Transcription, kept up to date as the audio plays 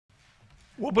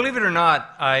Well, believe it or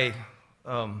not, I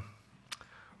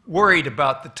worried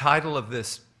about the title of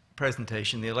this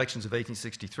presentation, The Elections of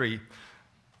 1863.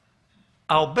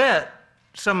 I'll bet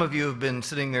some of you have been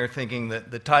sitting there thinking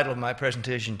that the title of my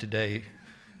presentation today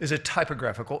is a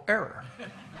typographical error.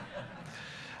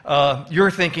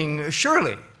 You're thinking,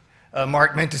 surely,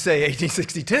 Mark meant to say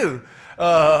 1862,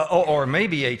 or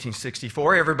maybe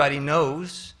 1864. Everybody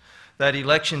knows that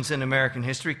elections in American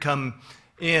history come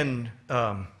in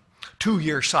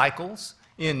two-year cycles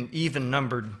in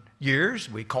even-numbered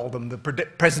years. We call them the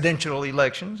presidential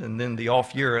elections and then the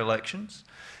off-year elections.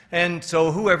 And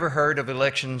so whoever heard of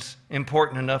elections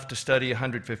important enough to study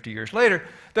 150 years later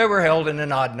that were held in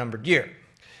an odd-numbered year?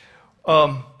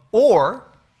 Or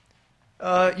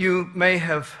you may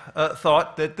have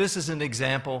thought that this is an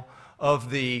example of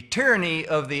the tyranny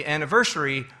of the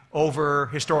anniversary over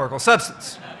historical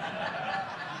substance.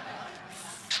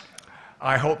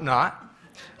 I hope not.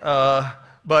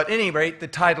 But at any rate, the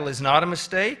title is not a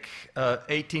mistake.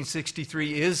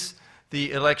 1863 is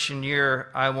the election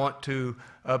year I want to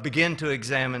begin to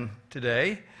examine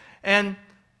today. And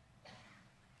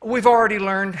we've already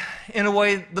learned, in a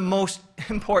way, the most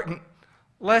important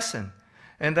lesson.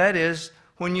 And that is,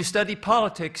 when you study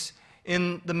politics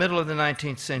in the middle of the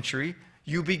 19th century,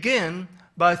 you begin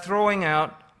by throwing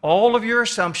out all of your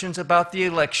assumptions about the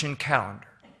election calendar.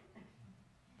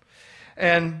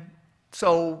 And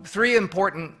so three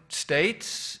important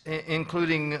states,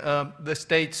 including the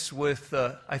states with,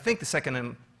 I think, the second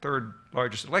and third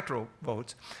largest electoral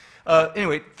votes.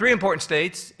 Anyway, three important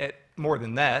states, more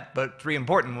than that, but three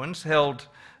important ones, held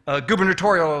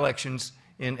gubernatorial elections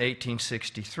in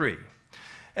 1863.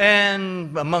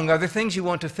 And among other things, you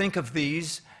want to think of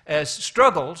these as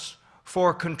struggles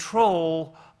for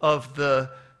control of the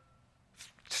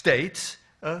states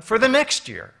for the next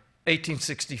year,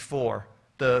 1864.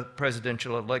 The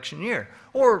presidential election year.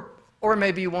 Or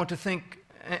maybe you want to think,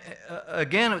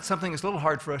 again, it's something that's a little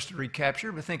hard for us to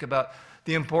recapture, but think about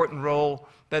the important role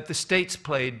that the states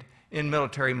played in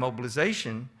military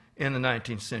mobilization in the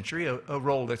 19th century, a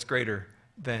role that's greater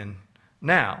than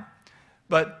now.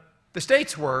 But the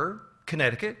states were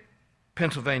Connecticut,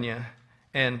 Pennsylvania,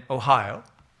 and Ohio.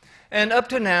 And up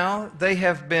to now, they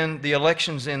have been, the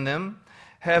elections in them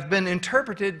have been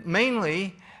interpreted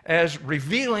mainly as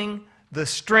revealing the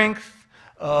strength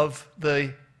of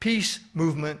the peace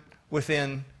movement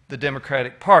within the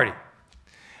Democratic Party.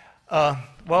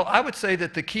 Well, I would say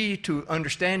that the key to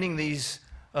understanding these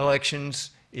elections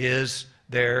is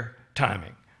their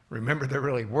timing. Remember, there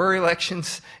really were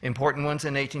elections, important ones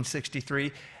in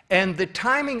 1863, and the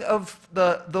timing of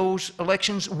those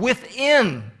elections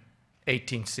within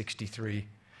 1863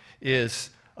 is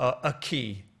a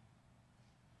key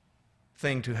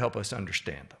thing to help us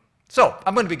understand them. So,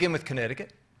 I'm going to begin with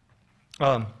Connecticut.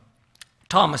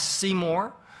 Thomas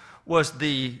Seymour was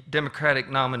the Democratic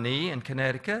nominee in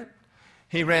Connecticut.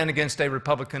 He ran against a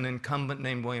Republican incumbent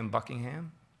named William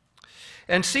Buckingham.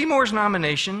 And Seymour's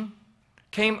nomination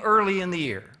came early in the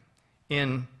year,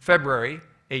 in February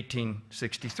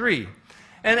 1863.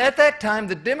 And at that time,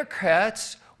 the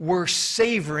Democrats were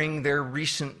savoring their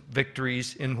recent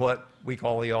victories in what we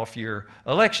call the off-year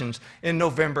elections in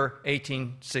November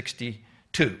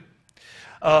 1862.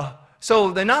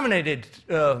 So they nominated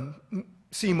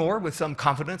Seymour with some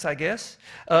confidence, I guess,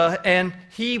 and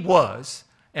he was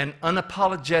an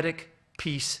unapologetic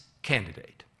peace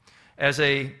candidate. As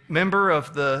a member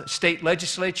of the state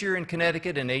legislature in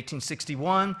Connecticut in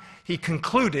 1861, he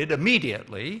concluded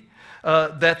immediately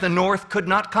that the North could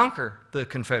not conquer the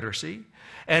Confederacy,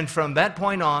 and from that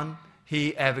point on,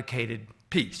 he advocated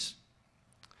peace.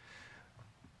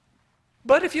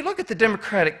 But if you look at the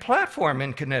Democratic platform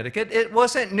in Connecticut, it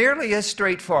wasn't nearly as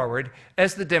straightforward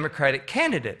as the Democratic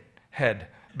candidate had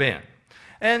been.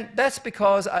 And that's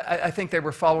because I think they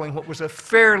were following what was a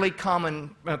fairly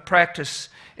common practice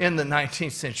in the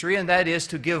 19th century, and that is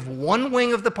to give one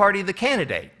wing of the party the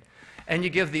candidate, and you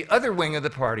give the other wing of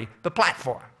the party the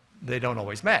platform. They don't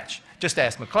always match. Just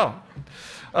ask McClellan.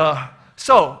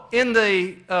 So in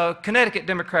the Connecticut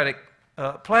Democratic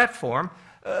platform,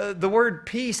 the word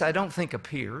peace, I don't think,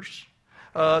 appears.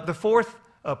 The fourth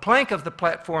plank of the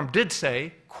platform did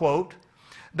say, quote,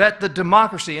 that the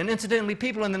democracy, and incidentally,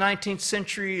 people in the 19th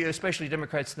century, especially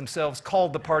Democrats themselves,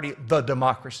 called the party the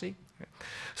democracy.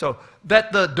 So,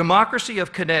 that the democracy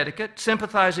of Connecticut,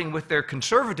 sympathizing with their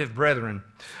conservative brethren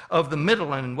of the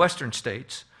middle and western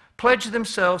states, pledged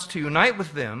themselves to unite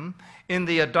with them in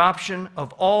the adoption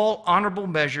of all honorable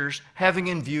measures having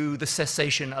in view the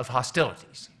cessation of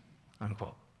hostilities.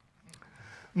 Unquote.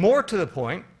 More to the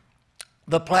point,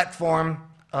 the platform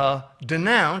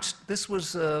denounced, this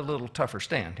was a little tougher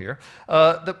stand here,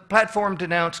 the platform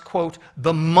denounced, quote,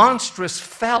 the monstrous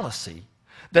fallacy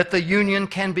that the Union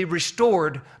can be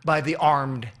restored by the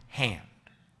armed hand,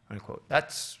 unquote.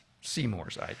 That's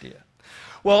Seymour's idea.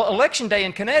 Well, Election Day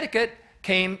in Connecticut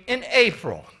came in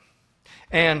April,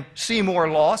 and Seymour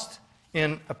lost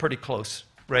in a pretty close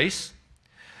race.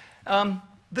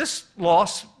 This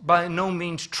loss by no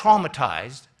means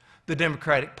traumatized the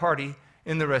Democratic Party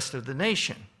in the rest of the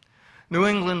nation. New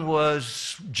England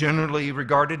was generally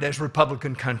regarded as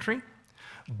Republican country.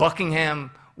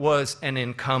 Buckingham was an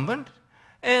incumbent,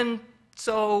 and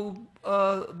so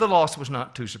the loss was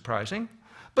not too surprising.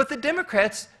 But the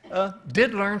Democrats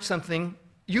did learn something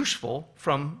useful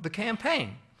from the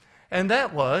campaign, and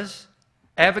that was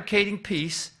advocating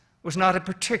peace was not a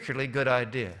particularly good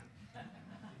idea.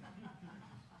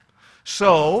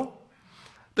 So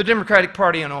the Democratic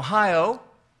Party in Ohio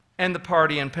and the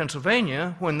party in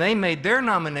Pennsylvania, when they made their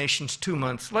nominations 2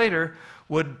 months later,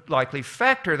 would likely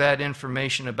factor that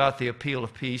information about the appeal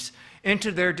of peace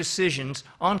into their decisions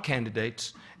on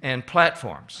candidates and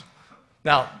platforms.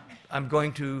 Now, I'm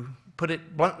going to put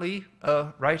it bluntly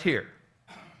right here.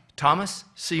 Thomas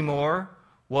Seymour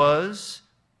was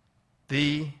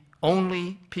the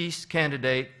only peace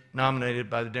candidate nominated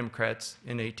by the Democrats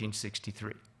in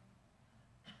 1863.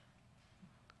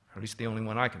 Or at least the only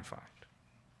one I can find.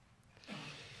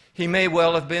 He may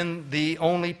well have been the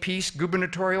only peace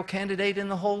gubernatorial candidate in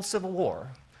the whole Civil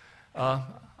War.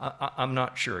 I'm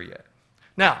not sure yet.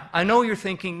 Now, I know you're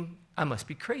thinking, I must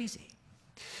be crazy.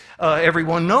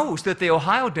 Everyone knows that the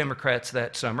Ohio Democrats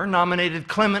that summer nominated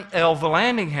Clement L.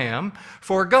 Vallandigham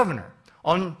for governor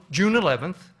on June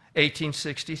 11th,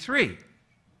 1863.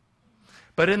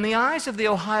 But in the eyes of the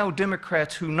Ohio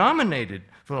Democrats who nominated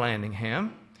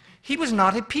Vallandigham, he was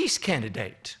not a peace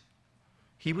candidate.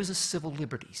 He was a civil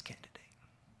liberties candidate.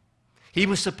 He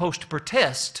was supposed to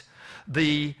protest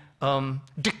the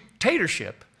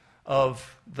dictatorship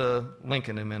of the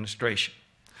Lincoln administration.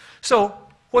 So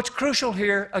what's crucial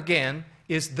here, again,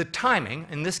 is the timing,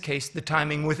 in this case, the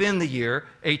timing within the year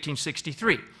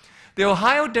 1863. The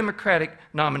Ohio Democratic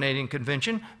Nominating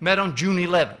Convention met on June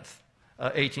 11th,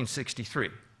 1863.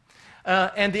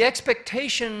 And the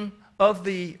expectation of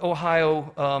the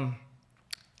Ohio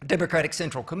Democratic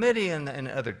Central Committee and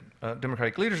other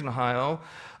Democratic leaders in Ohio,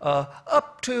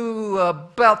 up to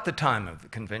about the time of the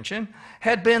convention,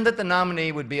 had been that the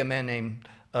nominee would be a man named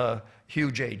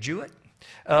Hugh J. Jewett,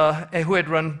 who had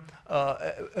run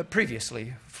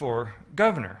previously for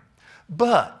governor.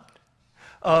 But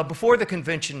before the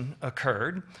convention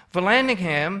occurred,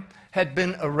 Vallandigham had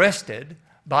been arrested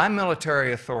by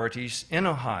military authorities in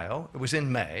Ohio, it was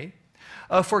in May,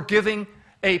 for giving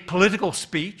a political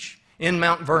speech in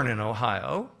Mount Vernon,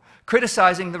 Ohio,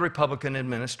 criticizing the Republican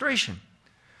administration.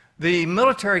 The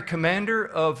military commander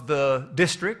of the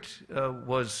district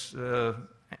was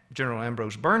General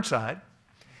Ambrose Burnside.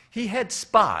 He had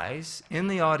spies in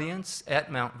the audience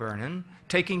at Mount Vernon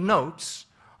taking notes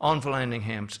on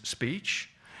Vallandingham's speech,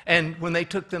 and when they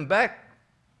took them back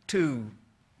to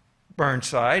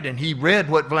Burnside and he read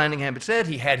what Vallandigham had said,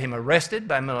 he had him arrested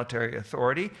by military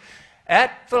authority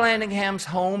at Vallandingham's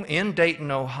home in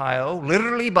Dayton, Ohio,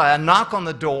 literally by a knock on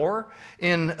the door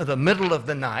in the middle of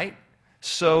the night,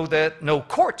 so that no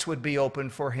courts would be open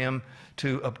for him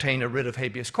to obtain a writ of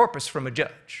habeas corpus from a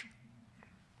judge.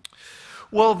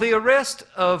 Well, the arrest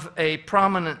of a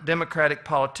prominent Democratic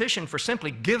politician for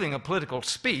simply giving a political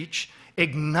speech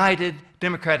ignited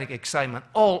Democratic excitement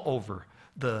all over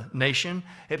the nation.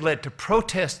 It led to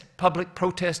public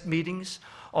protest meetings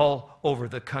all over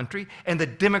the country, and the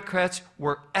Democrats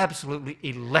were absolutely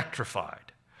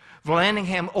electrified.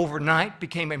 Vallandigham overnight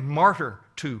became a martyr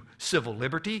to civil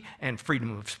liberty and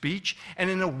freedom of speech, and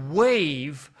in a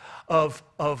wave of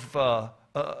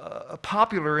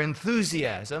popular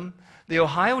enthusiasm, the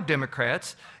Ohio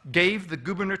Democrats gave the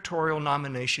gubernatorial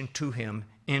nomination to him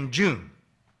in June.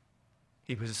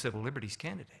 He was a civil liberties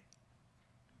candidate.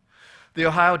 The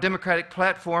Ohio Democratic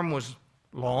platform was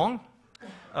long,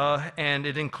 and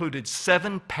it included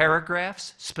 7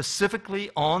 paragraphs specifically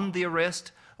on the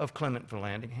arrest of Clement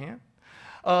Vallandigham.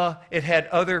 It had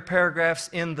other paragraphs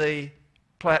in the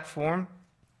platform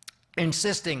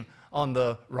insisting on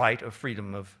the right of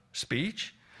freedom of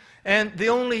speech. And the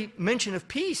only mention of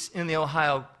peace in the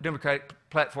Ohio Democratic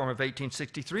platform of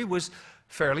 1863 was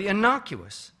fairly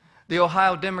innocuous. The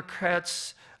Ohio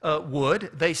Democrats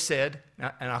would, they said,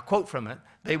 and I'll quote from it,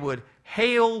 they would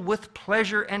hail with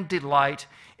pleasure and delight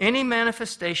any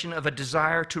manifestation of a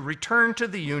desire to return to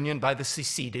the Union by the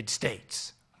seceded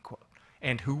states.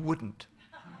 And who wouldn't?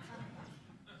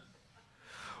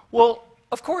 Well,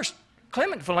 of course,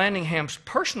 Clement Vallandingham's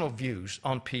personal views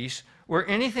on peace were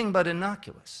anything but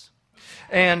innocuous,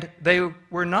 and they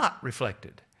were not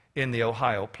reflected in the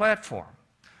Ohio platform.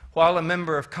 While a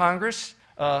member of Congress,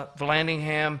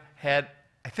 Vallandingham had,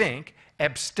 I think,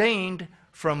 abstained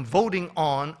from voting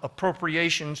on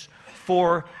appropriations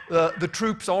for the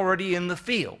troops already in the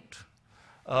field.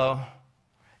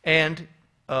 And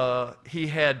he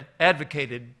had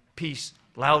advocated peace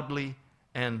loudly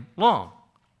and long.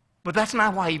 But that's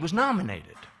not why he was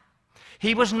nominated.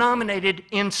 He was nominated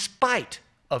in spite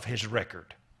of his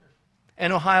record.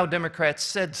 And Ohio Democrats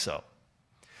said so.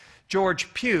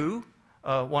 George Pugh,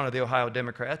 one of the Ohio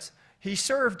Democrats, he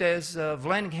served as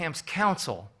Vallandingham's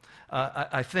counsel,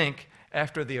 I think,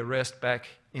 after the arrest back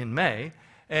in May.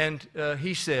 And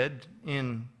he said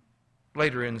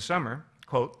later in the summer,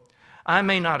 quote, "I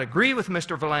may not agree with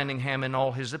Mr. Vallandingham in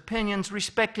all his opinions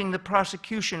respecting the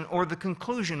prosecution or the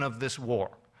conclusion of this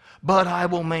war, but I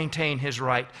will maintain his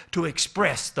right to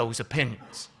express those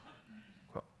opinions."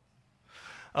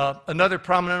 Another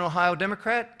prominent Ohio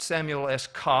Democrat, Samuel S.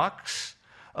 Cox,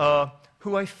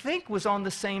 who I think was on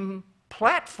the same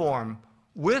platform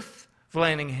with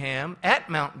Vallandingham at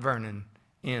Mount Vernon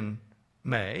in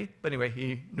May, but anyway,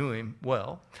 he knew him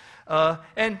well.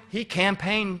 And he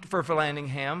campaigned for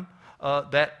Vallandingham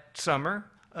that summer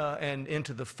and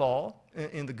into the fall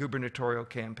in the gubernatorial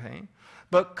campaign.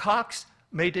 But Cox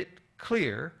made it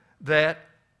clear that,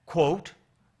 quote,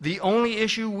 "the only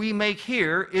issue we make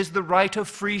here is the right of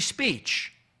free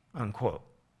speech," unquote.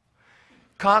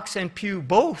 Cox and Pugh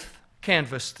both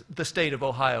canvassed the state of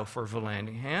Ohio for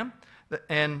Vallandingham,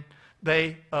 and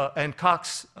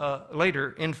Cox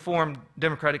later informed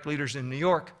Democratic leaders in New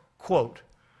York, quote,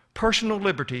 "personal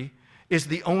liberty is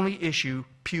the only issue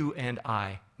Pugh and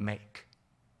I make."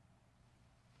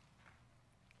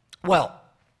 Well,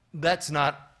 that's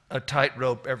not a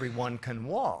tightrope everyone can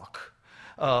walk.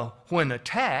 When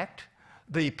attacked,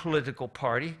 the political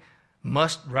party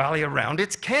must rally around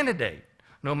its candidate,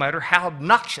 no matter how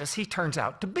obnoxious he turns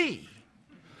out to be.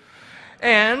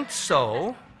 And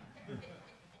so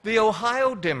the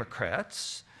Ohio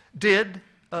Democrats did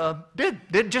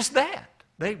just that.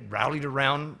 They rallied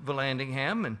around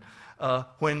Vallandingham and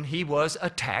when he was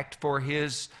attacked for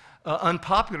his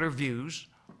unpopular views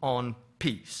on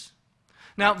peace.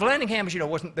 Now, Vallandingham, as you know,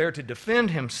 wasn't there to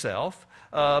defend himself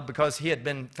because he had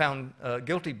been found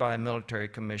guilty by a military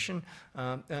commission,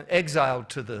 exiled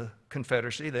to the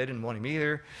Confederacy. They didn't want him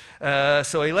either.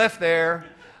 So he left there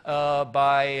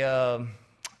by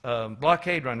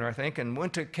blockade runner, I think, and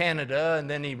went to Canada, and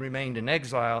then he remained in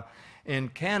exile in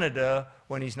Canada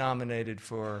when he's nominated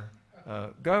for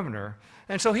governor.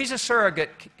 And so he's a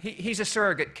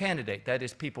surrogate candidate. That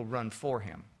is, people run for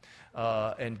him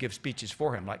and give speeches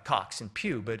for him, like Cox and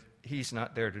Pugh, but he's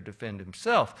not there to defend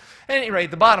himself. At any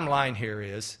rate, the bottom line here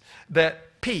is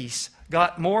that peace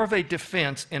got more of a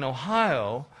defense in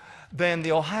Ohio than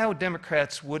the Ohio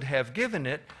Democrats would have given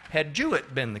it had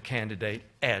Jewett been the candidate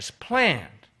as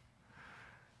planned.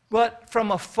 But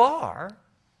from afar,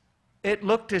 it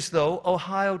looked as though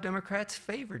Ohio Democrats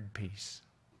favored peace.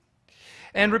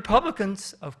 And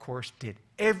Republicans, of course, did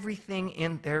everything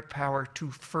in their power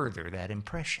to further that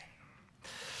impression,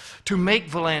 to make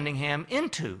Vallandingham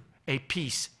into a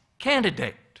peace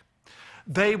candidate.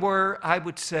 They were, I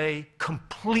would say,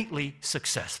 completely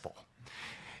successful.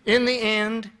 In the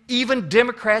end, even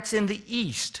Democrats in the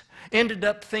East ended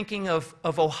up thinking of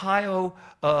Ohio,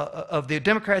 of the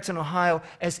Democrats in Ohio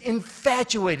as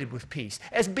infatuated with peace,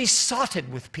 as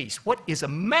besotted with peace. What is the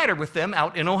matter with them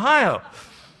out in Ohio?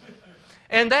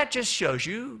 And that just shows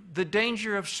you the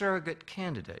danger of surrogate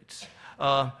candidates.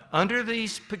 Under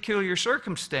these peculiar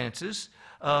circumstances,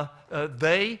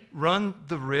 they run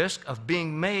the risk of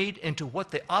being made into what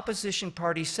the opposition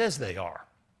party says they are.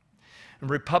 And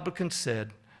Republicans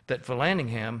said that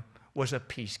Vallandingham was a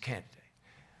peace candidate.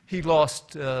 He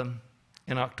lost in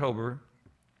October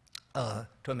to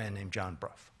a man named John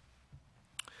Bruff.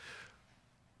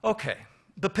 Okay,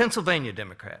 the Pennsylvania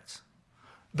Democrats.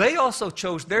 They also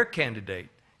chose their candidate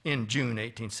in June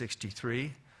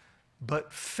 1863,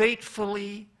 but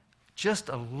fatefully just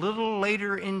a little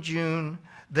later in June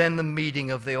than the meeting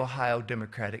of the Ohio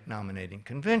Democratic Nominating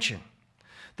Convention.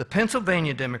 The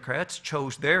Pennsylvania Democrats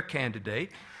chose their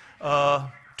candidate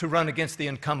to run against the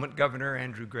incumbent governor,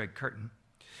 Andrew Gregg Curtin.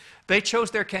 They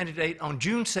chose their candidate on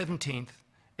June 17th,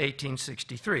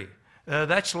 1863.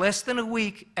 That's less than a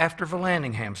week after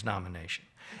Vallandingham's nomination.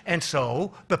 And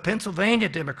so the Pennsylvania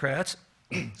Democrats,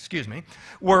 excuse me,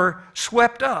 were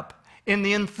swept up in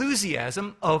the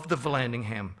enthusiasm of the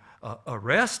Vallandingham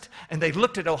arrest, and they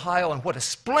looked at Ohio and what a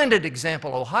splendid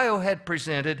example Ohio had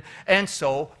presented, and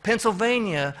so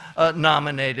Pennsylvania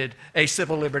nominated a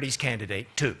civil liberties candidate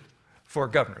too for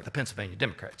governor. The Pennsylvania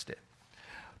Democrats did.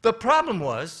 The problem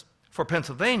was, for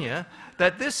Pennsylvania,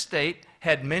 that this state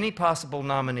had many possible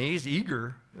nominees,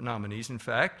 eager nominees in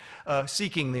fact,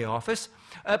 seeking the office,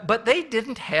 but they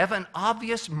didn't have an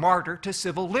obvious martyr to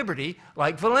civil liberty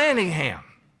like Vallandigham.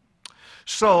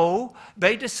 So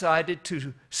they decided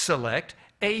to select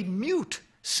a mute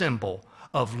symbol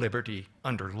of liberty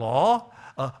under law,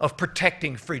 of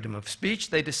protecting freedom of speech.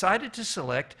 They decided to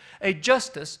select a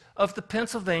justice of the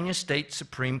Pennsylvania State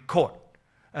Supreme Court,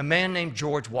 a man named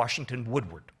George Washington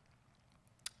Woodward.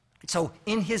 So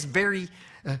in his very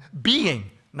being,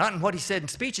 not in what he said in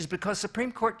speeches, because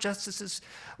Supreme Court justices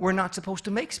were not supposed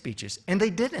to make speeches, and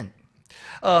they didn't.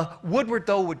 Woodward,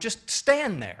 though, would just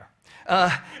stand there,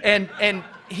 and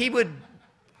he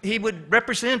would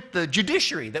represent the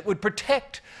judiciary that would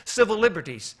protect civil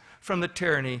liberties from the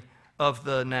tyranny of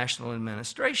the national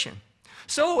administration.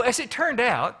 So, as it turned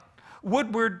out,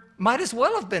 Woodward might as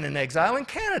well have been in exile in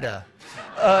Canada.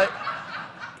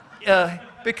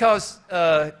 Because,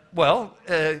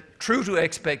 true to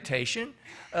expectation,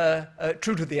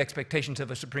 true to the expectations of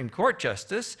a Supreme Court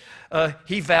justice,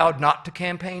 he vowed not to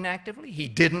campaign actively. He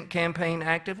didn't campaign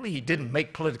actively. He didn't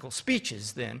make political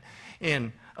speeches then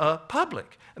in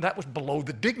public. And that was below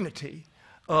the dignity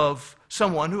of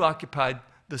someone who occupied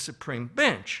the Supreme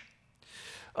Bench.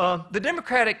 The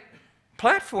Democratic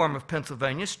platform of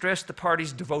Pennsylvania stressed the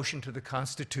party's devotion to the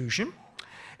Constitution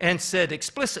and said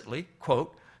explicitly,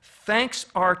 quote, "Thanks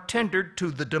are tendered to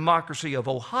the democracy of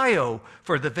Ohio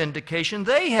for the vindication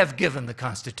they have given the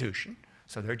Constitution."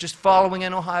 So they're just following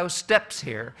in Ohio's steps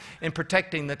here in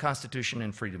protecting the Constitution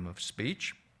and freedom of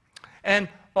speech. And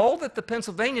all that the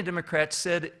Pennsylvania Democrats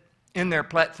said in their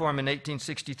platform in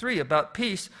 1863 about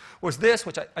peace was this,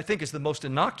 which I think is the most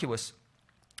innocuous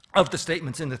of the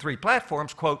statements in the three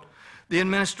platforms, quote, "The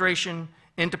administration,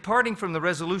 in departing from the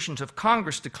resolutions of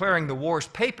Congress declaring the war's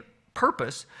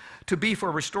purpose to be for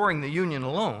restoring the Union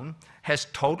alone, has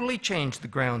totally changed the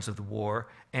grounds of the war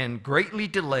and greatly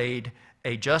delayed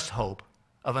a just hope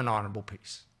of an honorable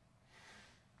peace."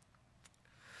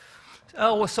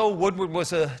 So Woodward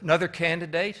was another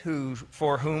candidate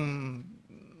for whom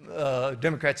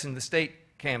Democrats in the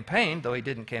state campaigned, though he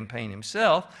didn't campaign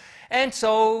himself. And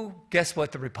so guess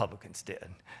what the Republicans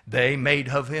did? They made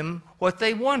of him what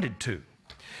they wanted to.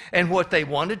 And what they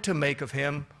wanted to make of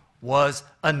him was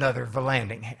another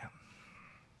Vallandigham.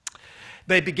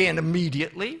 They began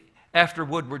immediately after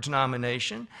Woodward's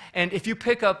nomination, and if you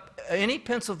pick up any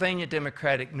Pennsylvania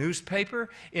Democratic newspaper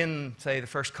in, say, the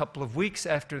first couple of weeks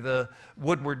after the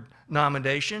Woodward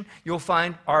nomination, you'll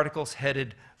find articles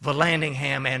headed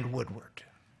 "Vallandigham and Woodward."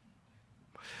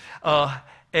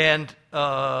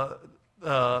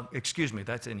 Excuse me,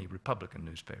 that's any Republican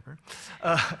newspaper.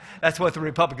 That's what the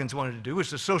Republicans wanted to do,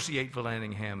 was associate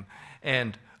Vallandigham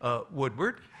and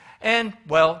Woodward. And,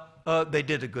 well, they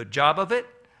did a good job of it.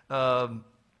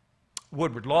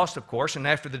 Woodward lost, of course, and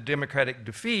after the Democratic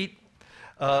defeat,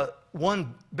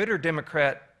 one bitter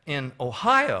Democrat in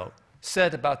Ohio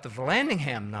said about the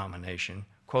Vallandigham nomination,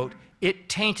 quote, "It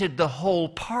tainted the whole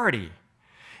party.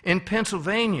 In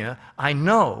Pennsylvania, I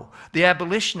know the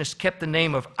abolitionists kept the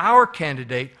name of our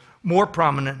candidate more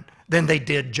prominent than they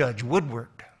did Judge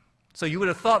Woodward." So you would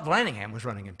have thought Vallandigham was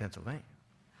running in Pennsylvania.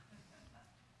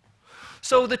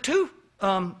 So the two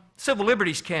civil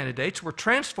liberties candidates were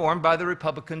transformed by the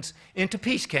Republicans into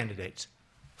peace candidates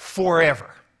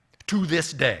forever, to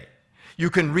this day. You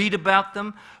can read about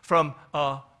them from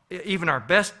even our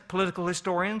best political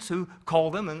historians who call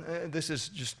them, and this is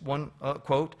just one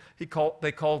quote,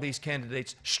 they call these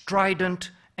candidates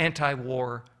strident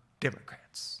anti-war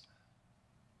Democrats.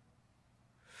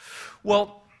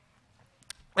 Well,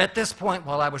 at this point,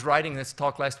 while I was writing this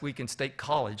talk last week in State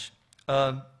College,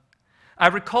 I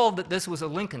recalled that this was a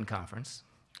Lincoln conference,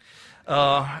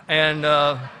 and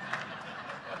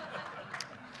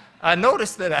I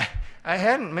noticed that I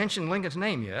hadn't mentioned Lincoln's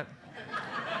name yet.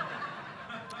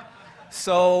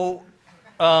 So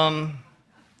I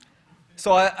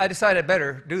decided I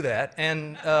better do that,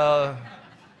 and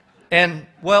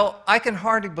well, I can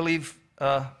hardly believe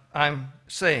I'm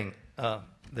saying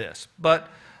this, but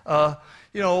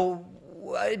you know,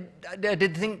 I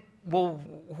did think, well,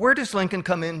 where does Lincoln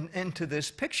come into this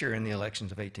picture in the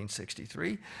elections of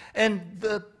 1863? And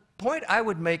the point I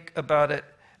would make about it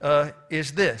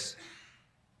is this: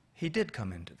 he did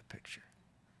come into the picture,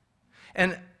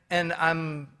 and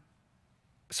I'm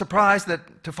surprised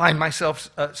to find myself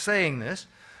saying this,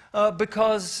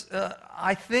 because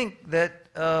I think that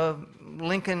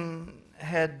Lincoln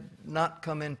had not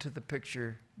come into the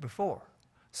picture before.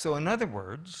 So in other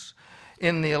words,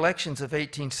 in the elections of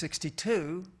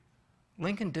 1862,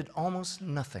 Lincoln did almost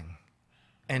nothing,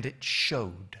 and it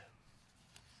showed.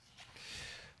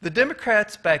 The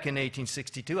Democrats back in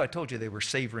 1862, I told you they were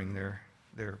savoring their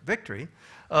victory.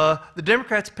 The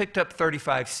Democrats picked up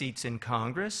 35 seats in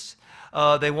Congress.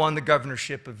 They won the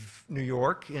governorship of New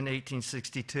York in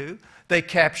 1862. They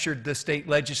captured the state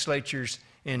legislatures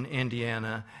in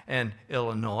Indiana and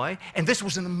Illinois. And this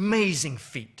was an amazing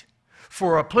feat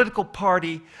for a political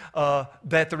party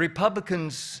that the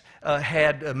Republicans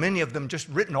had, many of them just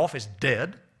written off as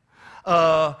dead.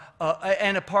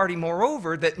 And a party,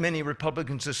 moreover, that many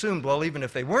Republicans assumed, well, even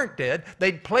if they weren't dead,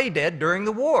 they'd play dead during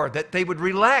the war, that they would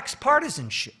relax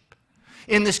partisanship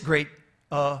in this great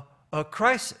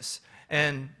crisis.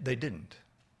 And they didn't.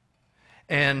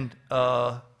 And,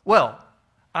 well,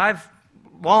 I've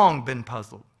long been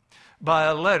puzzled by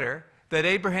a letter that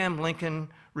Abraham Lincoln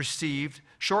received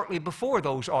shortly before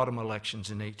those autumn elections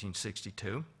in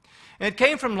 1862. And it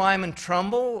came from Lyman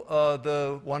Trumbull,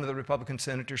 one of the Republican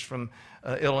senators from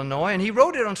Illinois, and he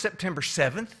wrote it on September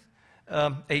 7th,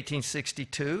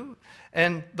 1862.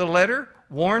 And the letter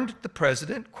warned the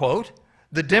president, quote,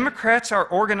 "The Democrats are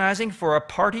organizing for a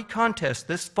party contest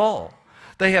this fall.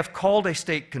 They have called a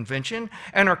state convention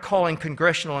and are calling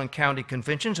congressional and county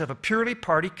conventions of a purely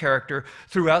party character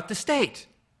throughout the state."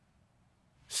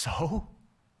 So,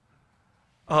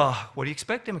 what do you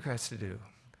expect Democrats to do?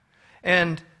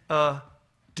 And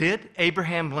did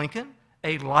Abraham Lincoln,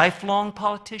 a lifelong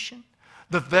politician,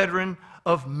 the veteran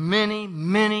of many,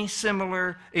 many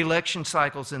similar election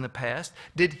cycles in the past,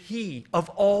 did he, of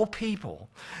all people,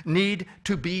 need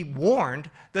to be warned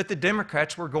that the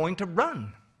Democrats were going to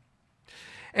run?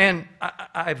 And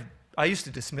I used to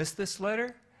dismiss this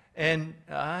letter, and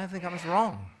I think I was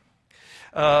wrong.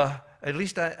 At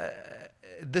least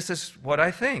this is what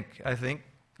I think. I think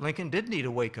Lincoln did need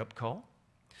a wake-up call.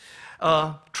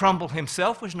 Trumbull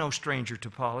himself was no stranger to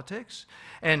politics,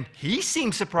 and he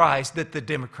seemed surprised that the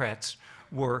Democrats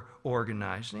were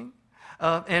organizing.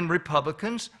 And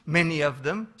Republicans, many of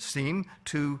them, seemed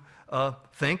to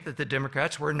think that the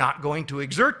Democrats were not going to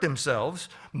exert themselves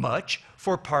much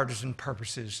for partisan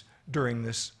purposes during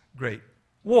this great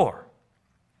war.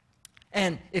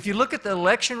 And if you look at the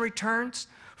election returns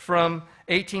from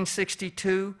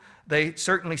 1862, they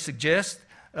certainly suggest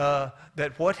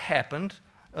that what happened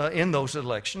in those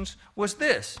elections was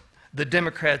this: the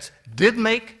Democrats did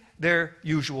make their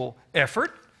usual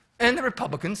effort, and the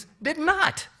Republicans did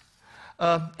not.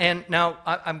 And now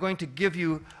I'm going to give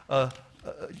you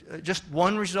just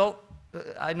one result.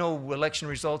 I know election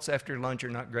results after lunch are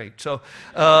not great. So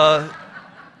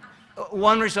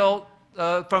one result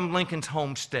from Lincoln's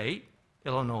home state,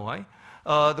 Illinois.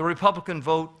 The Republican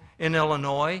vote in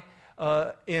Illinois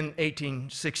in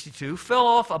 1862 fell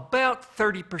off about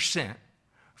 30%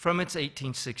 from its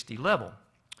 1860 level.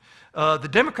 The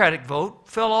Democratic vote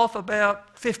fell off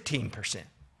about 15%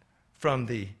 from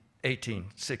the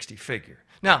 1860 figure.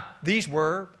 Now, these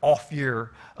were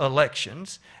off-year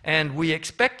elections, and we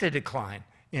expect a decline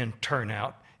in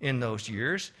turnout in those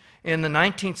years. In the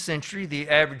 19th century, the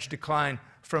average decline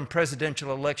from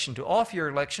presidential election to off-year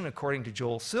election, according to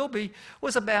Joel Silby,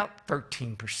 was about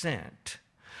 13%.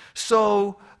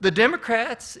 So the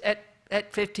Democrats,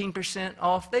 at 15%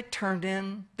 off, they turned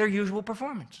in their usual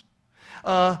performance.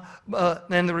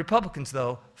 And the Republicans,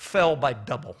 though, fell by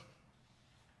double.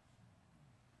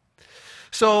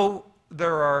 So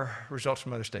there are results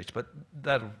from other states, but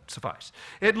that'll suffice.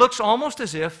 It looks almost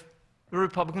as if the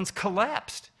Republicans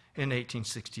collapsed in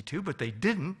 1862, but they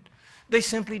didn't. They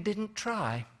simply didn't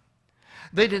try.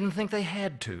 They didn't think they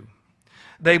had to.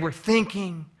 They were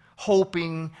thinking,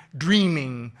 hoping,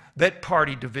 dreaming that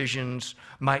party divisions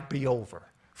might be over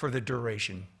for the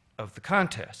duration of the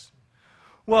contest.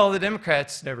 Well, the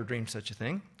Democrats never dreamed such a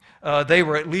thing. They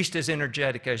were at least as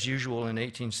energetic as usual in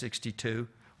 1862,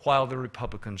 while the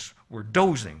Republicans were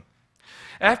dozing.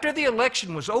 After the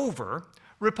election was over,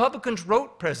 Republicans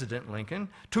wrote President Lincoln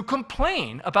to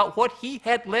complain about what he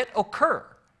had let occur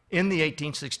in the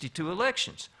 1862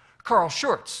 elections. Carl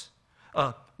Schurz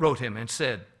wrote him and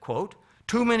said, quote,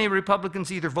 "Too many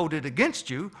Republicans either voted against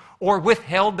you or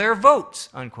withheld their votes,"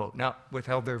 unquote. Now,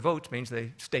 withheld their votes means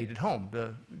they stayed at home,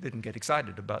 didn't get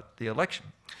excited about the election.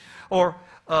 Or,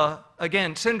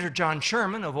 again, Senator John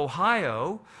Sherman of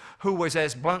Ohio, who was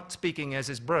as blunt speaking as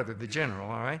his brother, the general,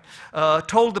 all right,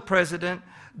 told the president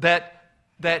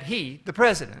that he, the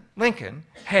president, Lincoln,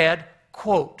 had,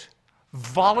 quote,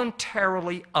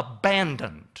 "voluntarily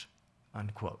abandoned,"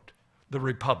 unquote, the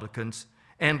Republicans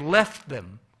and left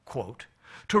them, quote,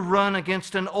 to run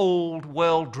against an old,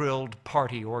 well-drilled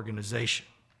party organization.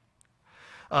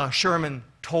 Sherman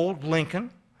told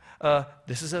Lincoln,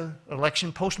 this is an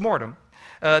election post-mortem,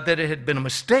 that it had been a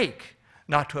mistake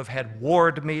not to have had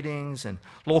ward meetings and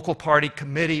local party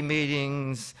committee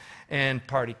meetings and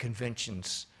party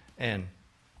conventions and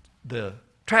the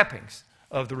trappings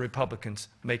of the Republicans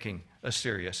making a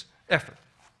serious effort.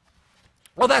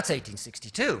 Well, that's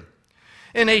 1862.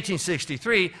 In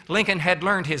 1863, Lincoln had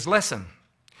learned his lesson.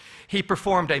 He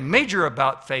performed a major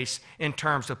about-face in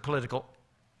terms of political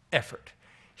effort.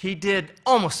 He did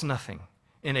almost nothing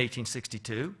in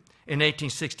 1862. In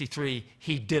 1863,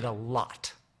 he did a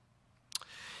lot.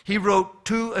 He wrote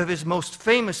two of his most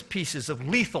famous pieces of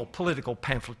lethal political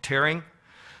pamphleteering.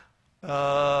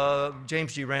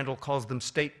 James G. Randall calls them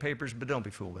state papers, but don't be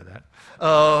fooled by that.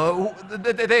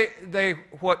 They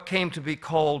what came to be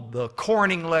called the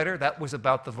Corning Letter. That was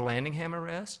about the Vallandigham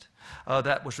arrest.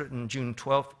 That was written June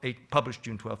 12, published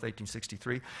June 12,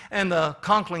 1863. And the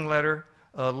Conkling Letter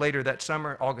later that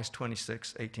summer, August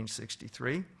 26,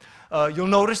 1863. You'll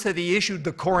notice that he issued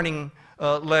the Corning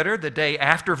Letter the day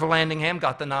after Vallandigham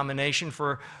got the nomination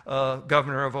for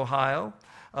governor of Ohio.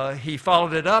 He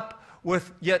followed it up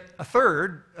with yet a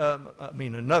third,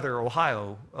 another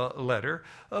Ohio letter,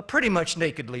 a pretty much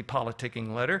nakedly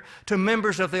politicking letter to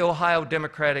members of the Ohio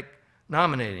Democratic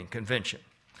Nominating Convention.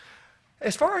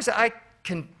 As far as I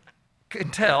can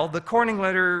tell, the Corning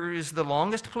Letter is the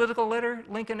longest political letter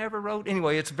Lincoln ever wrote.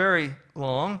 Anyway, it's very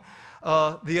long.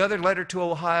 The other letter to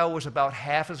Ohio was about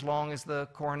half as long as the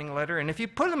Corning Letter, and if you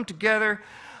put them together,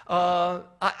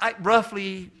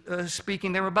 roughly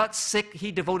speaking, there were about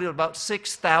he devoted about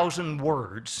 6,000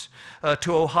 words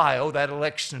to Ohio that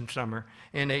election summer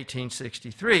in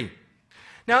 1863.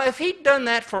 Now, if he'd done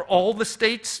that for all the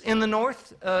states in the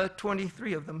North,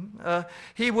 23 of them,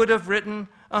 he would have written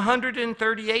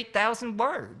 138,000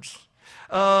 words.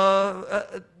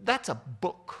 That's a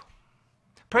book.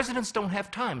 Presidents don't have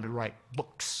time to write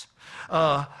books.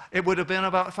 It would have been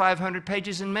about 500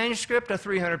 pages in manuscript, a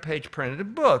 300-page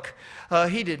printed book.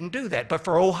 He didn't do that. But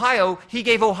for Ohio, he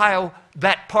gave Ohio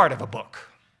that part of a book.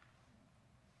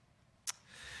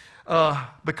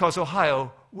 Because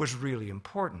Ohio was really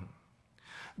important.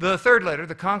 The third letter,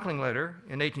 the Conkling Letter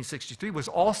in 1863, was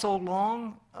also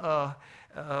long, about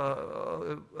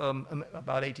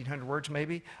 1,800 words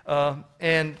maybe,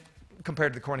 and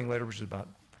compared to the Corning Letter, which is about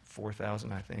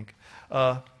 4,000, I think.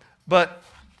 But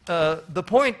the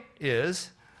point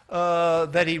is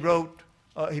that he wrote,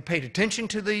 he paid attention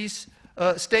to these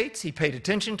states, he paid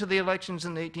attention to the elections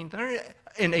in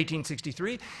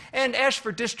 1863, and as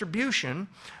for distribution,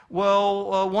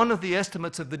 well, one of the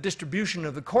estimates of the distribution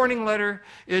of the Corning Letter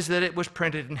is that it was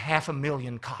printed in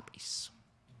 500,000 copies.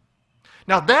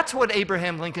 Now, that's what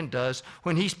Abraham Lincoln does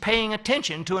when he's paying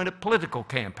attention to a political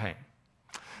campaign.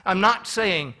 I'm not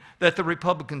saying that the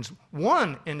Republicans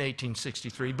won in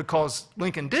 1863 because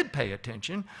Lincoln did pay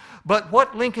attention, but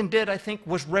what Lincoln did, I think,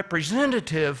 was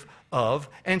representative of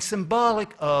and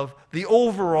symbolic of the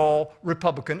overall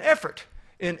Republican effort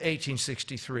in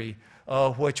 1863,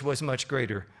 which was much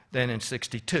greater than in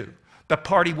 62. The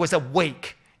party was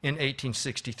awake in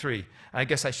 1863. I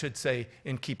guess I should say,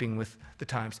 in keeping with the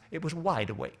times, it was wide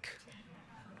awake.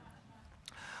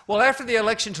 Well, after the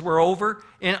elections were over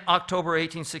in October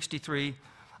 1863,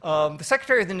 the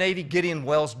Secretary of the Navy, Gideon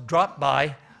Welles, dropped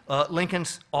by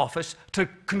Lincoln's office to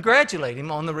congratulate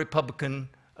him on the Republican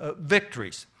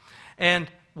victories. And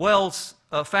Welles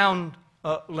found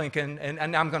Lincoln,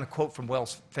 and I'm going to quote from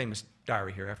Welles' famous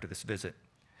diary here after this visit.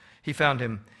 He found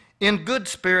him in good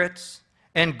spirits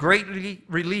and greatly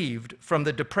relieved from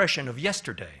the depression of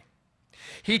yesterday.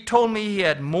 He told me he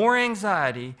had more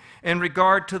anxiety in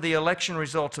regard to the election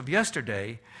results of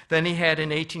yesterday than he had in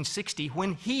 1860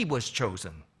 when he was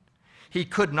chosen. He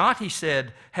could not, he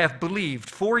said, have believed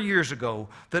 4 years ago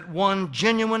that one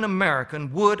genuine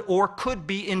American would or could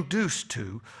be induced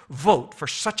to vote for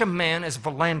such a man as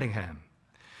Vallandigham.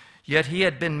 Yet he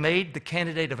had been made the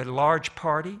candidate of a large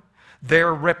party,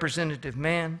 their representative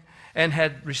man, and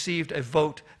had received a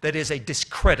vote that is a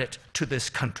discredit to this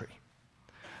country.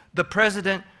 The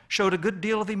president showed a good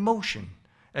deal of emotion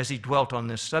as he dwelt on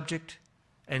this subject,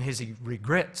 and his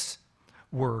regrets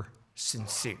were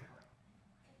sincere.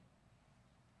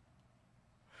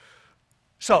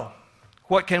 So,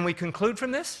 what can we conclude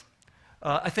from this?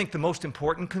 I think the most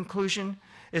important conclusion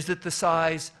is that the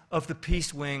size of the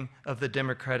peace wing of the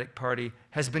Democratic Party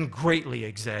has been greatly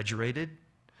exaggerated.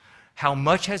 How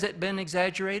much has it been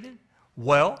exaggerated?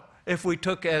 Well, if we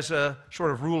took as a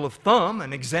sort of rule of thumb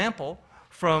an example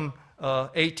from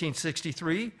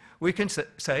 1863, we can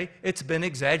say it's been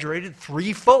exaggerated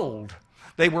threefold.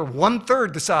 They were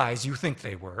 1/3 the size you think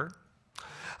they were.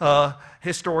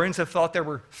 Historians have thought there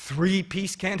were 3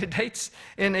 peace candidates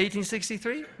in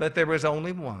 1863, but there was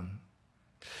only one.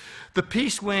 The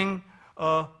peace wing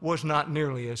was not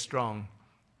nearly as strong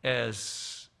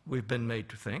as we've been made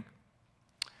to think.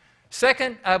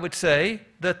 Second, I would say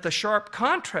that the sharp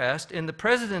contrast in the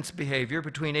president's behavior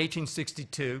between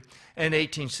 1862 and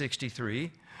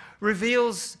 1863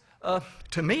 reveals,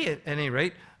 to me at any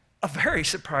rate, a very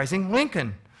surprising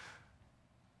Lincoln.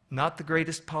 Not the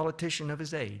greatest politician of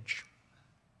his age,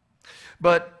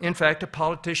 but in fact a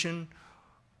politician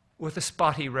with a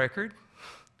spotty record,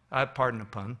 pardon the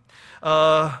pun,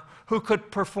 who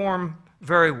could perform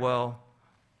very well,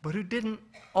 but who didn't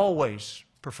always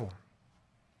perform.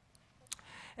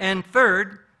 And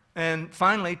third, and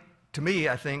finally, to me,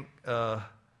 I think,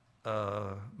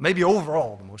 maybe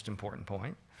overall the most important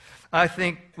point, I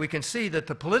think we can see that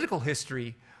the political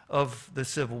history of the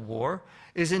Civil War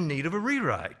is in need of a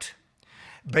rewrite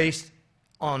based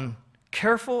on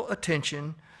careful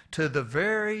attention to the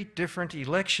very different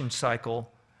election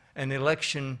cycle and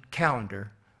election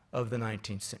calendar of the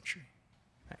 19th century.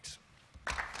 Thanks.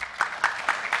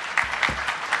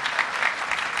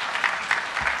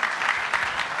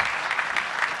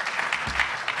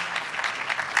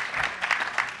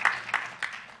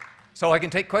 So I can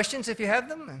take questions if you have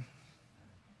them.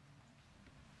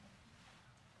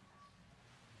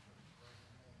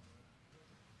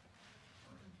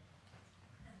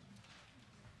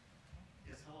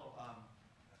 Yes, hello.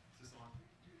 Is this on?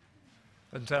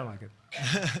 Doesn't sound like it.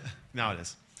 Now it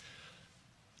is.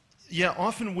 Yeah,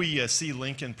 often we see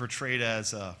Lincoln portrayed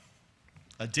as a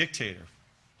dictator,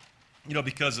 you know,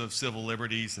 because of civil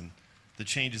liberties and the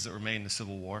changes that were made in the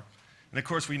Civil War. And of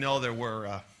course, we know there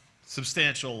were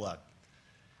substantial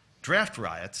draft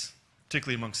riots,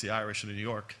 particularly amongst the Irish in New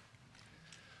York.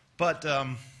 But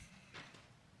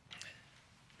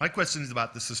my question is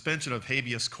about the suspension of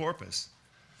habeas corpus.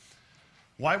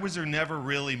 Why was there never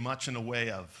really much in the way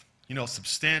of, you know,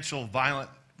 substantial violent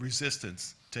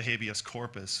resistance to habeas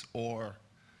corpus or,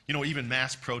 you know, even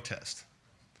mass protest?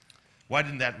 Why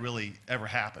didn't that really ever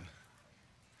happen?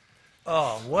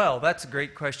 Oh, well, that's a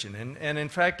great question. And in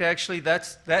fact, actually,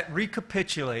 that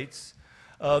recapitulates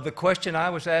the question I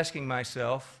was asking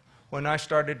myself when I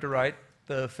started to write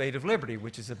The Fate of Liberty,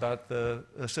 which is about the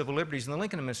civil liberties in the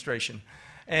Lincoln administration.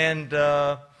 And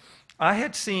I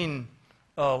had seen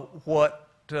what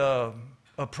a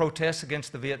protest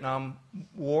against the Vietnam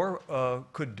War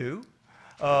could do,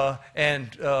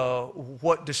 and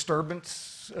what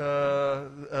disturbance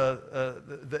that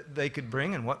they could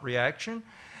bring and what reaction.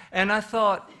 And I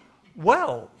thought,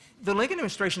 well, the Lincoln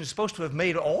administration is supposed to have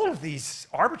made all of these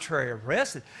arbitrary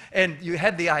arrests, and you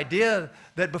had the idea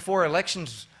that before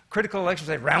elections, critical elections,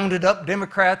 they rounded up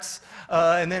Democrats,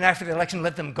 and then after the election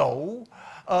let them go,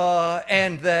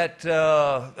 and that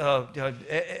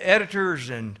editors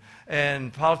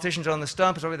and politicians on the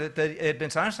stump that had been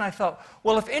silenced. And I thought,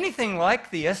 well, if anything like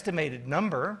the estimated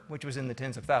number, which was in the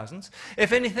tens of thousands,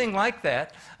 if anything like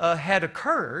that had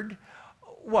occurred,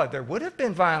 well, there would have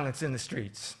been violence in the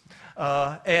streets.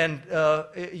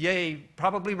 Yea,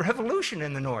 probably revolution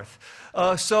in the North.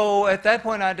 So at that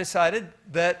point I decided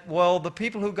that, well, the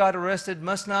people who got arrested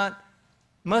must not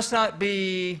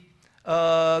be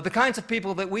the kinds of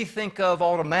people that we think of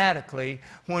automatically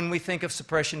when we think of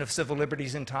suppression of civil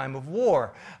liberties in time of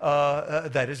war.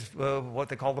 That is what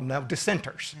they call them now,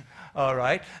 dissenters. All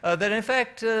right? That in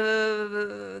fact,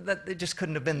 that it just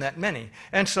couldn't have been that many.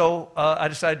 And so I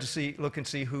decided to look and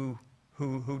see who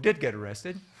did get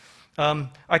arrested.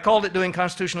 I called it doing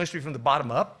constitutional history from the bottom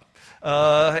up.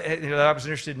 I was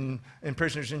interested in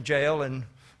prisoners in jail and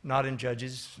not in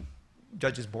judges.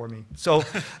 Judges bore me. So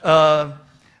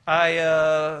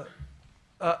I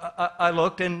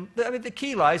looked, and I mean, the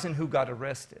key lies in who got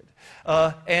arrested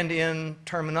and in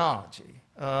terminology.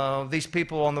 These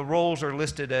people on the rolls are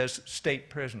listed as state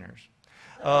prisoners.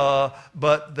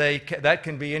 But that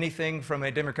can be anything from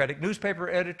a Democratic newspaper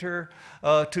editor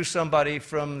to somebody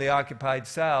from the occupied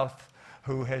South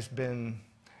who has been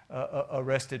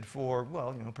arrested for,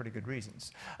 well, you know, pretty good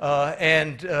reasons.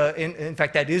 In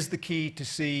fact, that is the key to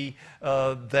see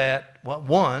that, well,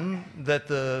 one, that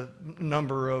the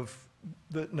number of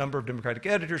Democratic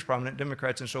editors, prominent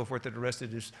Democrats and so forth that are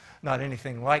arrested is not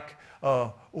anything like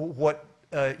what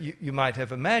you might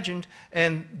have imagined,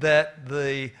 and that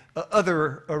the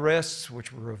other arrests,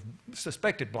 which were of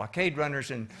suspected blockade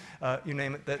runners and you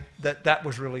name it, that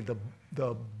was really the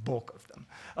bulk of them.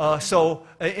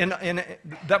 And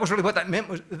that was really what that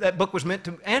meant. That book was meant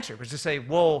to answer, was to say,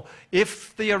 well,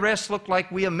 if the arrests looked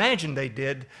like we imagined they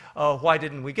did, why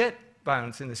didn't we get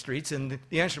violence in the streets? And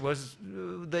the answer was,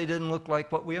 they didn't look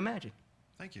like what we imagined.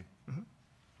 Thank you. Mm-hmm.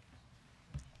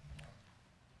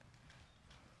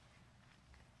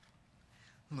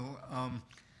 Hello.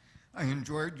 I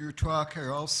enjoyed your talk. I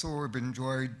also have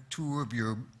enjoyed two of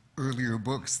your earlier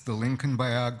books, the Lincoln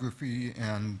biography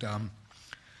and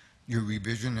your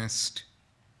revisionist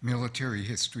military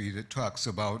history that talks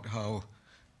about how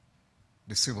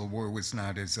the Civil War was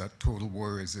not as a total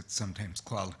war as it's sometimes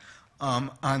called.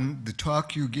 On the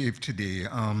talk you gave today,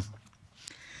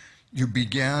 you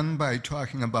began by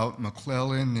talking about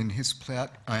McClellan and his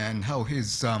and how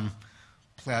his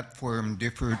platform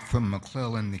differed from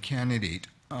McClellan, the candidate.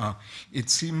 It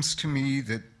seems to me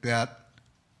that that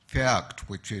fact,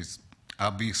 which is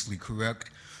obviously correct,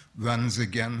 runs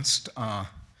against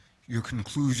your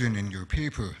conclusion in your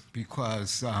paper,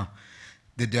 because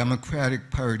the Democratic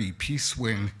Party peace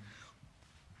wing,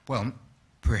 well,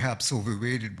 perhaps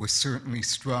overrated, was certainly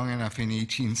strong enough in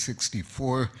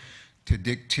 1864 to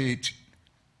dictate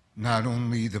not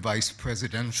only the vice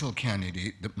presidential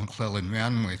candidate that McClellan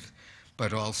ran with,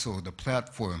 but also the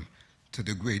platform, to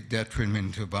the great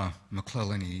detriment of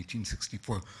McClellan in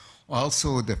 1864.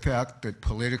 Also, the fact that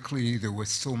politically there was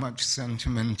so much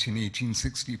sentiment in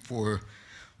 1864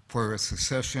 for a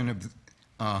secession of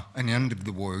an end of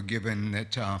the war, given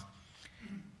that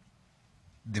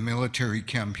the military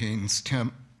campaigns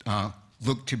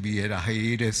looked to be at a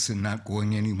hiatus and not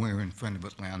going anywhere in front of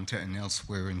Atlanta and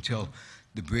elsewhere until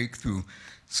the breakthrough.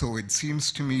 So it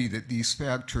seems to me that these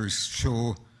factors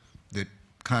show that,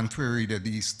 contrary to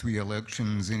these three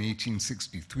elections in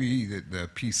 1863, that the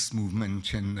peace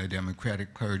movement in the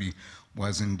Democratic Party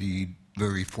was indeed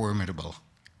very formidable.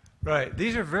 Right.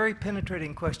 These are very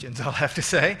penetrating questions, I'll have to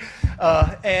say.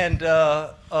 And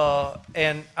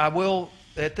I will,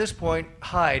 at this point,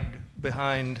 hide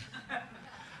behind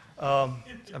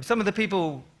some of the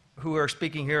people who are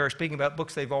speaking here are speaking about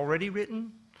books they've already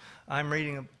written.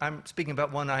 I'm speaking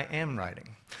about one I am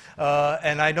writing.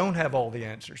 And I don't have all the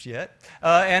answers yet.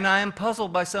 And I am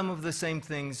puzzled by some of the same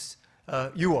things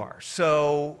you are.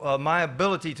 So my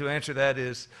ability to answer that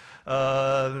is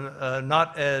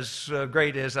not as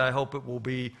great as I hope it will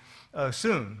be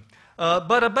soon.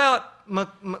 But about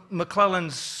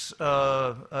McClellan's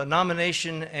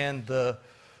nomination and the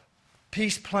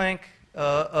peace plank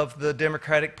of the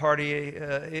Democratic Party,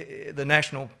 the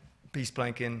national peace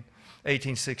plank in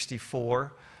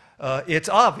 1864, it's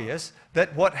obvious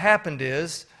that what happened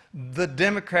is the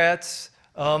Democrats,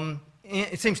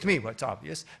 it seems to me what's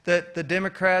obvious, that the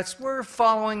Democrats were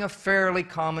following a fairly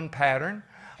common pattern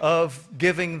of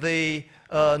giving the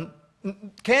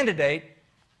candidate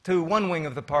to one wing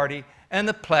of the party and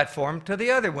the platform to the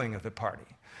other wing of the party.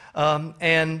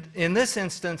 And in this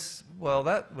instance, well,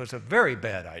 that was a very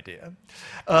bad idea.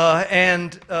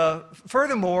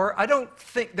 Furthermore, I don't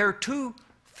think there are two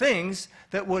things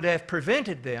that would have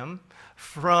prevented them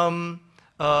from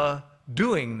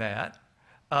doing that.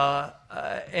 The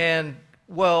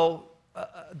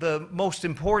most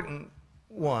important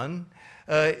one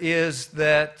is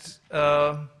that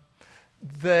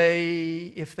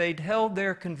if they'd held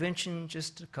their convention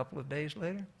just a couple of days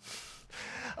later,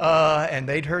 and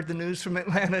they'd heard the news from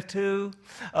Atlanta too,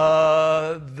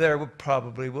 there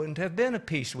probably wouldn't have been a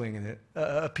peace wing in it,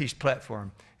 a peace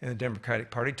platform in the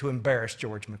Democratic Party to embarrass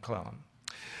George McClellan.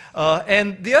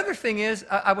 And the other thing is,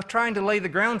 I was trying to lay the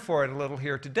ground for it a little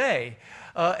here today,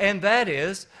 and that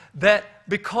is that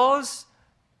because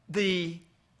the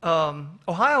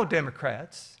Ohio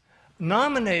Democrats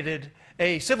nominated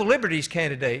a civil liberties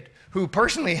candidate who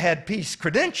personally had peace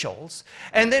credentials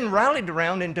and then rallied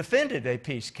around and defended a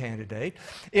peace candidate,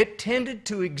 it tended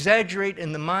to exaggerate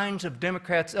in the minds of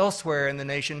Democrats elsewhere in the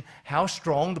nation how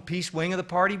strong the peace wing of the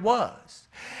party was.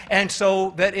 And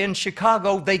so that in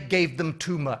Chicago, they gave them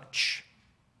too much.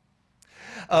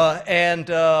 Can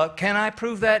I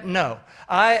prove that? No.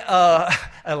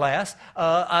 Alas,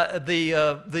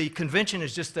 the convention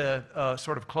is just a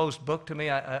sort of closed book to me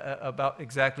about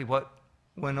exactly what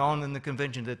went on in the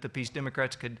convention, that the Peace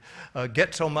Democrats could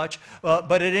get so much.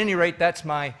 But at any rate, that's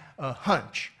my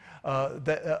hunch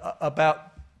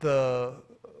about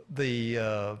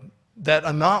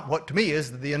what to me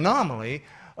is the anomaly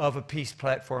of a peace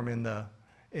platform in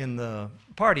the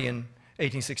party in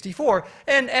 1864.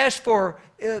 And as for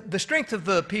the strength of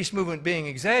the peace movement being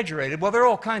exaggerated, well, there are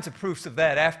all kinds of proofs of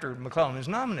that after McClellan is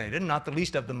nominated, not the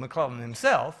least of them McClellan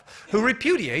himself, who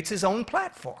repudiates his own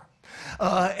platform.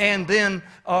 And then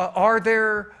are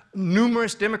there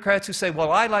numerous Democrats who say,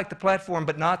 well, I like the platform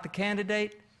but not the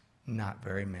candidate? Not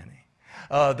very many.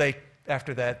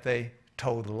 After that, they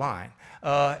toe the line.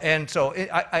 And so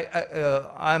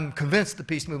I'm convinced the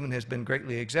peace movement has been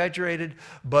greatly exaggerated,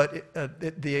 but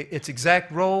its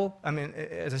exact role, I mean,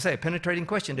 as I say, a penetrating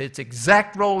question, its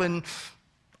exact role in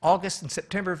August and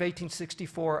September of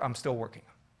 1864, I'm still working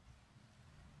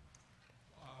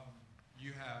on.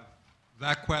 You have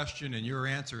that question, and your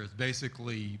answer has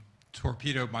basically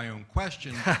torpedoed my own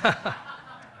question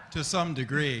to some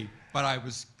degree. But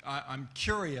I'm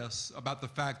curious about the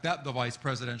fact that the vice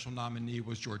presidential nominee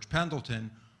was George Pendleton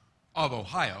of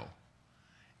Ohio,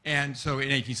 and so in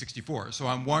 1864. So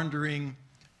I'm wondering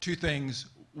two things: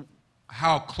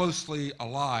 how closely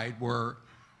allied were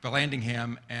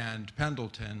Vallandigham and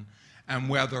Pendleton, and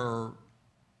whether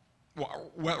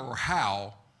or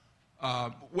how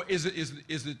is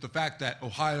it the fact that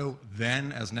Ohio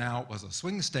then, as now, was a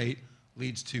swing state,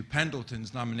 leads to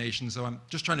Pendleton's nomination? So I'm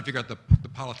just trying to figure out the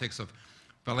politics of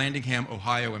Vallandigham,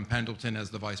 Ohio, and Pendleton as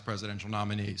the vice presidential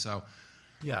nominee. So,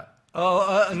 yeah,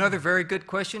 another very good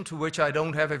question to which I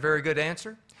don't have a very good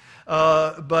answer.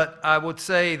 But I would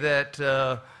say that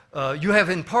you have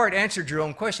in part answered your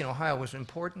own question. Ohio was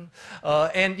important,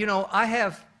 and you know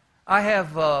I've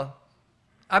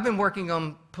been working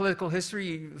on political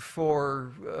history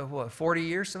for, 40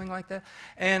 years, something like that,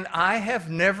 and I have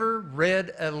never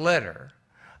read a letter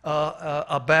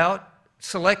about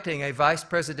selecting a vice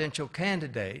presidential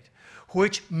candidate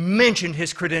which mentioned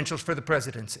his credentials for the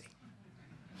presidency.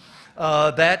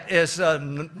 That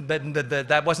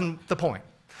wasn't the point.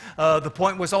 The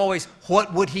point was always,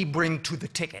 what would he bring to the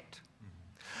ticket?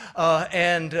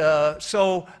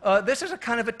 So this is a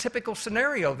kind of a typical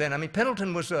scenario then. I mean,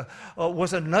 Pendleton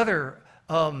was another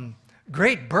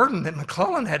great burden that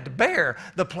McClellan had to bear.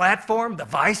 The platform, the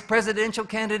vice presidential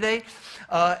candidate,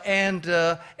 and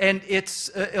it's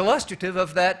illustrative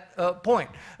of that point,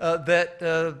 that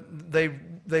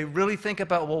they really think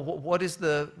about, well, what is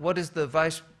the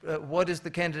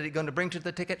candidate going to bring to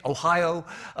the ticket? Ohio,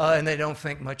 and they don't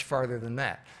think much farther than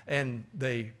that, and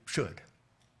they should.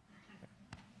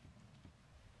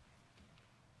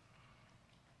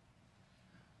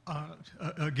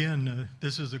 Again,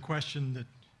 this is a question that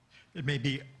it may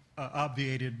be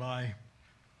obviated by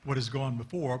what has gone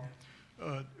before,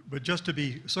 but just to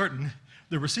be certain,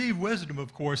 the received wisdom,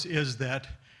 of course, is that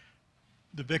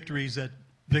the victories at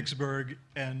Vicksburg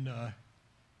and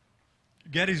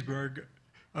Gettysburg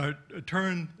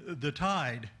turned the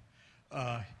tide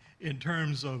in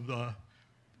terms of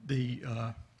the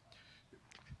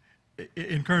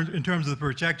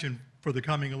projection for the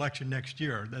coming election next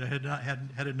year. That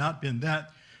had it not been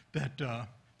that the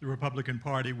Republican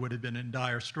Party would have been in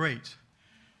dire straits.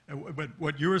 But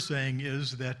what you're saying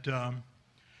is that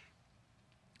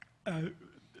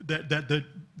that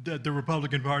the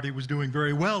Republican Party was doing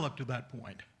very well up to that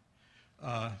point.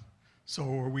 So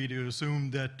are we to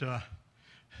assume that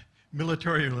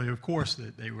militarily, of course,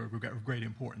 that they were of great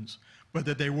importance, but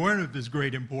that they weren't of as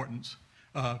great importance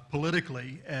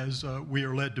politically as we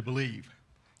are led to believe?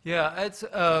 Yeah, it's,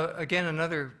 again,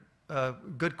 another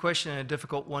good question and a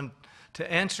difficult one to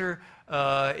answer.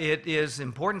 It is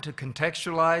important to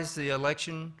contextualize the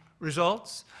election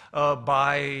results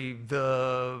by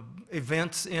the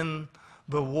events in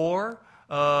the war,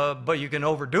 but you can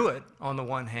overdo it on the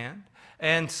one hand.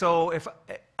 And so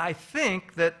I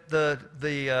think that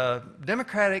the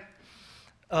Democratic,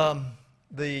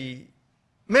 the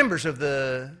members of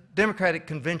the Democratic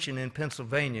Convention in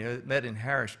Pennsylvania that met in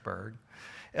Harrisburg,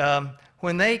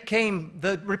 when they came,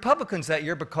 the Republicans that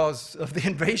year, because of the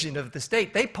invasion of the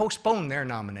state, they postponed their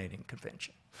nominating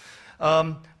convention.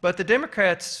 But the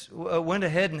Democrats went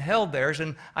ahead and held theirs,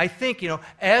 and I think, you know,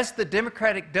 as the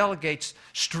Democratic delegates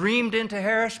streamed into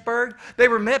Harrisburg, they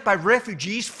were met by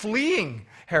refugees fleeing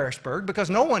Harrisburg because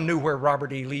no one knew where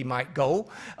Robert E. Lee might go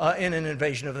in an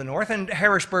invasion of the North, and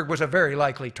Harrisburg was a very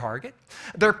likely target.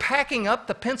 They're packing up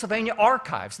the Pennsylvania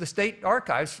archives, the state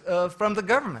archives from the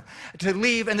government, to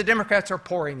leave, and the Democrats are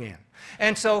pouring in.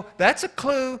 And so that's a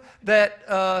clue that,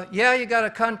 yeah, you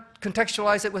got to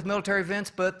contextualize it with military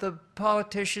events, but the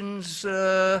politicians,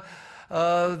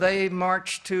 they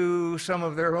march to some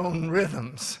of their own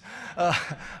rhythms. All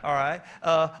right.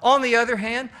 On the other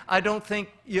hand, I don't think,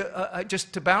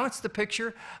 just to balance the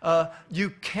picture,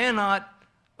 you cannot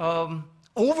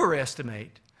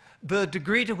overestimate the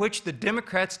degree to which the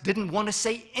Democrats didn't want to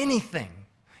say anything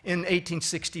in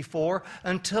 1864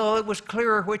 until it was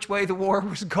clearer which way the war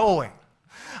was going.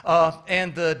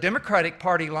 And the Democratic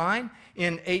Party line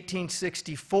in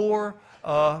 1864,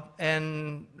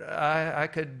 and I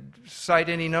could cite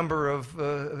any number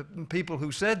of people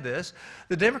who said this,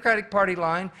 the Democratic Party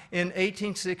line in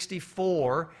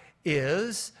 1864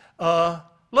 is,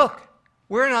 look,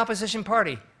 we're an opposition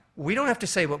party. We don't have to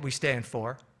say what we stand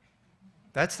for.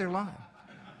 That's their line.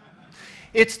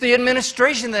 It's the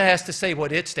administration that has to say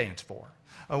what it stands for.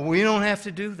 We don't have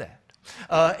to do that.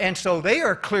 And so they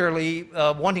are clearly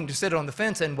wanting to sit on the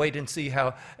fence and wait and see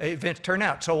how events turn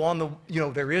out. So on the,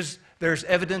 there's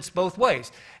evidence both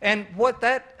ways. And what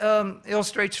that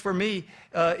illustrates for me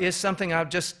is something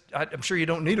I'm sure you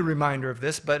don't need a reminder of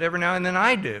this, but every now and then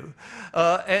I do.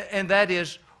 And that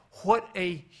is what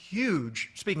a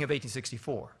huge, speaking of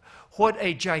 1864, what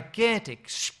a gigantic,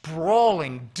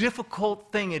 sprawling, difficult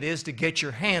thing it is to get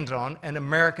your hands on an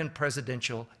American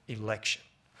presidential election.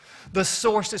 The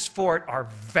sources for it are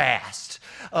vast,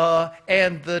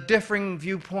 and the differing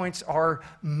viewpoints are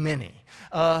many.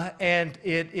 And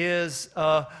it is,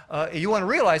 you want to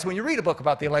realize when you read a book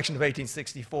about the election of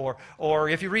 1864, or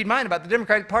if you read mine about the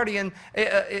Democratic Party in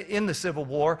the Civil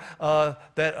War,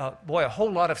 that, boy, a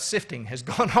whole lot of sifting has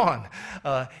gone on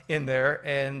in there,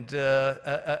 and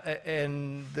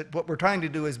that what we're trying to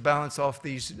do is balance off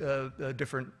these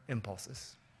different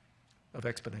impulses of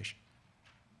explanation.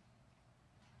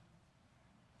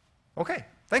 Okay,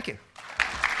 thank you.